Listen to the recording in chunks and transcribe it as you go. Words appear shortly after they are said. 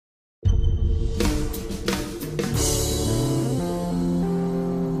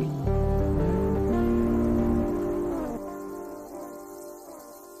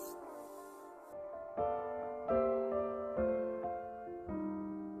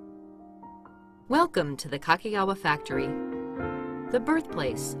Welcome to the Kakegawa factory, the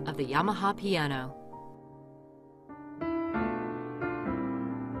birthplace of the Yamaha piano.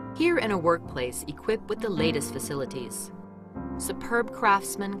 Here in a workplace equipped with the latest facilities, superb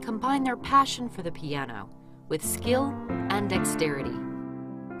craftsmen combine their passion for the piano with skill and dexterity,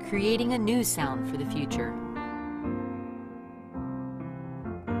 creating a new sound for the future.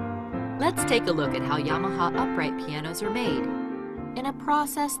 Let's take a look at how Yamaha upright pianos are made, in a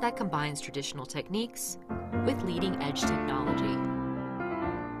process that combines traditional techniques with leading-edge technology.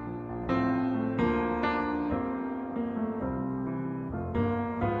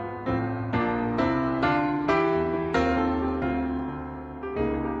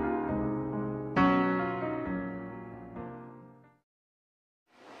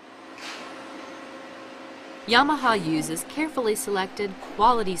 Yamaha uses carefully selected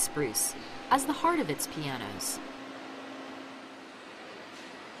quality spruce as the heart of its pianos.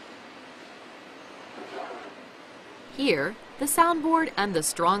 Here, the soundboard and the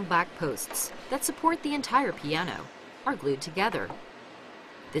strong back posts that support the entire piano are glued together.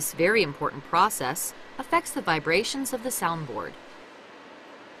 This very important process affects the vibrations of the soundboard.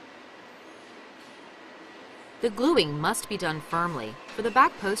 The gluing must be done firmly for the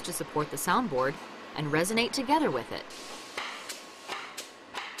back post to support the soundboard and resonate together with it.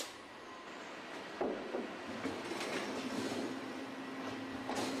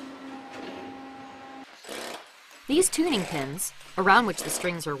 These tuning pins, around which the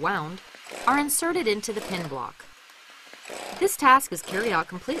strings are wound, are inserted into the pin block. This task is carried out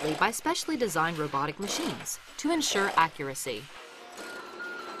completely by specially designed robotic machines to ensure accuracy.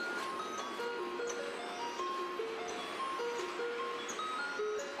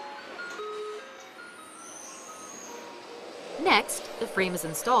 Next, the frame is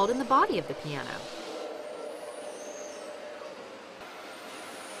installed in the body of the piano.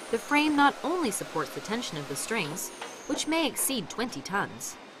 The frame not only supports the tension of the strings, which may exceed 20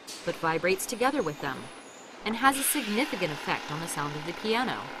 tons, but vibrates together with them and has a significant effect on the sound of the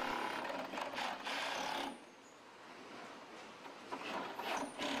piano.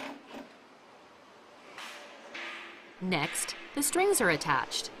 Next, the strings are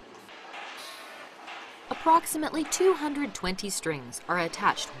attached. Approximately 220 strings are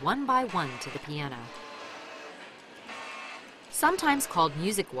attached one by one to the piano. Sometimes called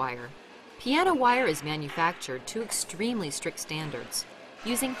music wire, piano wire is manufactured to extremely strict standards,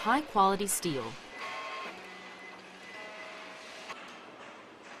 using high-quality steel.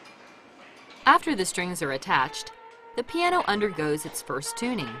 After the strings are attached, the piano undergoes its first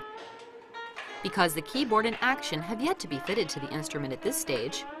tuning. Because the keyboard and action have yet to be fitted to the instrument at this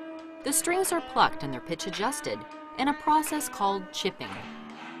stage, the strings are plucked and their pitch adjusted in a process called chipping.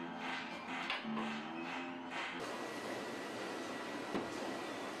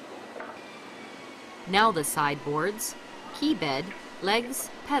 Now the sideboards, key bed, legs,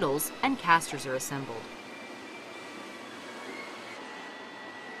 pedals, and casters are assembled.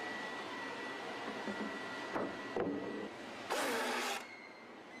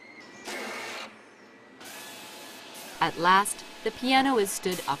 At last, the piano is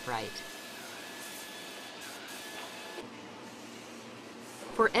stood upright.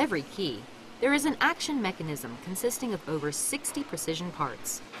 For every key, there is an action mechanism consisting of over 60 precision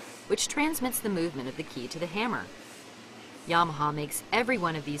parts, which transmits the movement of the key to the hammer. Yamaha makes every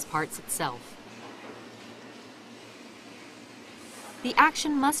one of these parts itself. The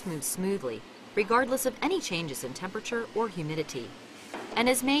action must move smoothly, regardless of any changes in temperature or humidity, and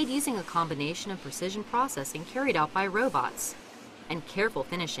is made using a combination of precision processing carried out by robots and careful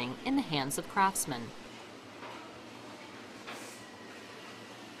finishing in the hands of craftsmen.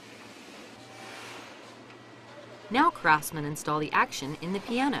 Now craftsmen install the action in the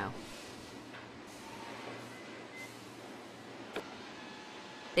piano.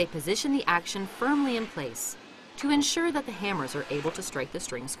 They position the action firmly in place to ensure that the hammers are able to strike the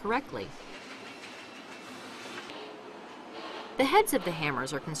strings correctly. The heads of the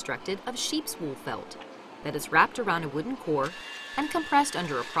hammers are constructed of sheep's wool felt that is wrapped around a wooden core and compressed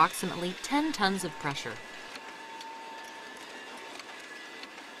under approximately 10 tons of pressure.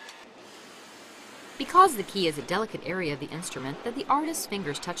 Because the key is a delicate area of the instrument that the artist's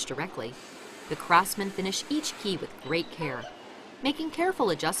fingers touch directly, the craftsmen finish each key with great care, making careful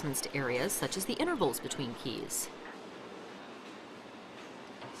adjustments to areas such as the intervals between keys.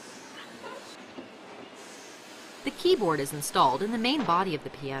 The keyboard is installed in the main body of the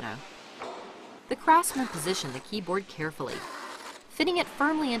piano. The craftsmen position the keyboard carefully, fitting it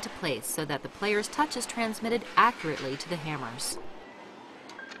firmly into place so that the player's touch is transmitted accurately to the hammers.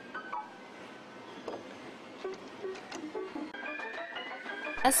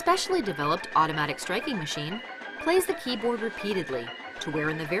 A specially developed automatic striking machine plays the keyboard repeatedly to wear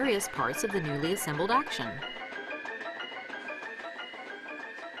in the various parts of the newly assembled action.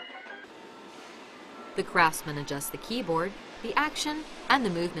 The craftsman adjusts the keyboard, the action, and the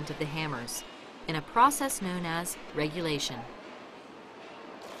movement of the hammers in a process known as regulation.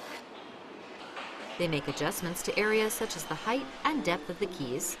 They make adjustments to areas such as the height and depth of the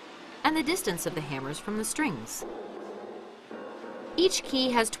keys and the distance of the hammers from the strings. Each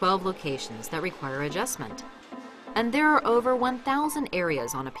key has 12 locations that require adjustment, and there are over 1,000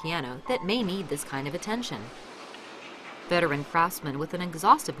 areas on a piano that may need this kind of attention. Veteran craftsmen with an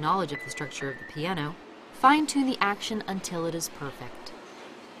exhaustive knowledge of the structure of the piano fine-tune the action until it is perfect.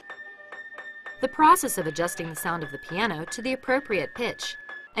 The process of adjusting the sound of the piano to the appropriate pitch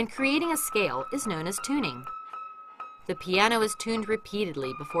and creating a scale is known as tuning. The piano is tuned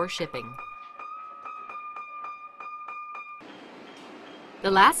repeatedly before shipping. The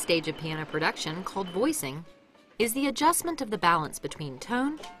last stage of piano production, called voicing, is the adjustment of the balance between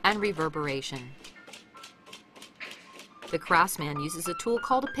tone and reverberation. The craftsman uses a tool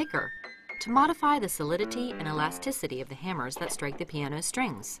called a picker to modify the solidity and elasticity of the hammers that strike the piano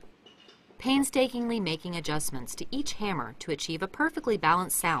strings, painstakingly making adjustments to each hammer to achieve a perfectly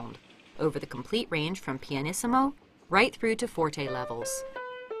balanced sound over the complete range from pianissimo right through to forte levels.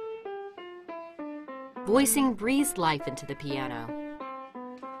 Voicing breathes life into the piano.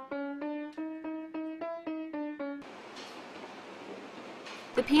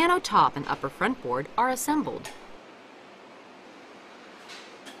 The piano top and upper frontboard are assembled.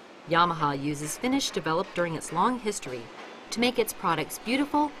 Yamaha uses finish developed during its long history to make its products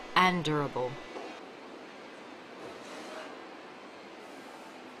beautiful and durable.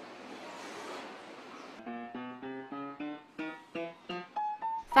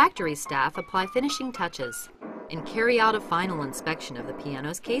 Factory staff apply finishing touches and carry out a final inspection of the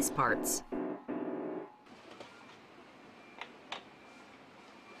piano's case parts.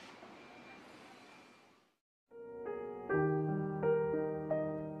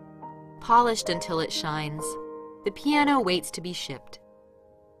 Polished until it shines, the piano waits to be shipped.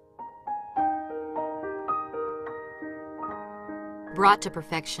 Brought to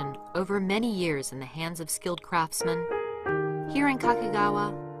perfection over many years in the hands of skilled craftsmen, here in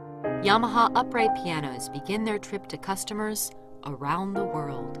Kakegawa, Yamaha upright pianos begin their trip to customers around the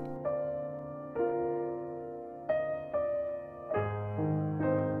world.